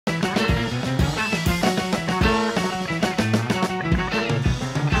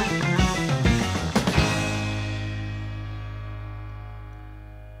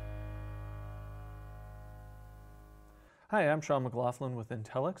Hi, I'm Shawn McLoughlin with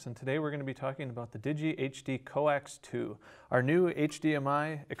Intelix, and today we're going to be talking about the DIGI-HD-COAX2, our new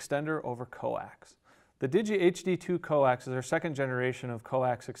HDMI extender over coax. The DIGI-HD-COAX is our second generation of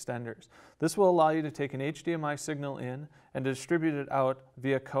coax extenders. This will allow you to take an HDMI signal in and distribute it out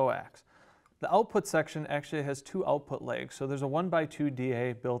via coax. The output section actually has two output legs, so there's a 1x2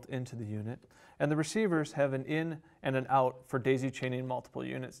 DA built into the unit, and the receivers have an in and an out for daisy chaining multiple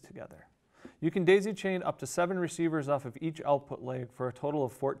units together. You can daisy chain up to 7 receivers off of each output leg for a total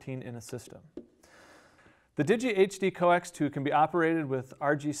of 14 in a system. The DIGI-HD-COAX2 can be operated with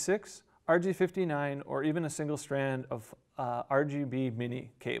RG6, RG59, or even a single strand of RGB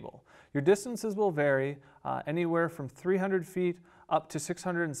mini cable. Your distances will vary anywhere from 300 feet up to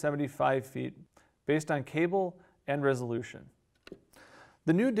 675 feet based on cable and resolution.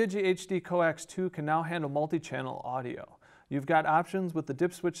 The new DIGI-HD-COAX2 can now handle multi-channel audio. You've got options with the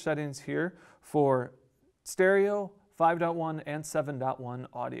dip switch settings here for stereo, 5.1 and 7.1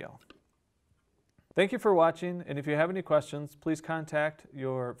 audio. Thank you for watching, and if you have any questions, please contact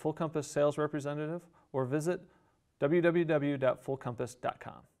your Full Compass sales representative or visit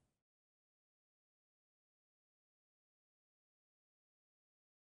www.fullcompass.com.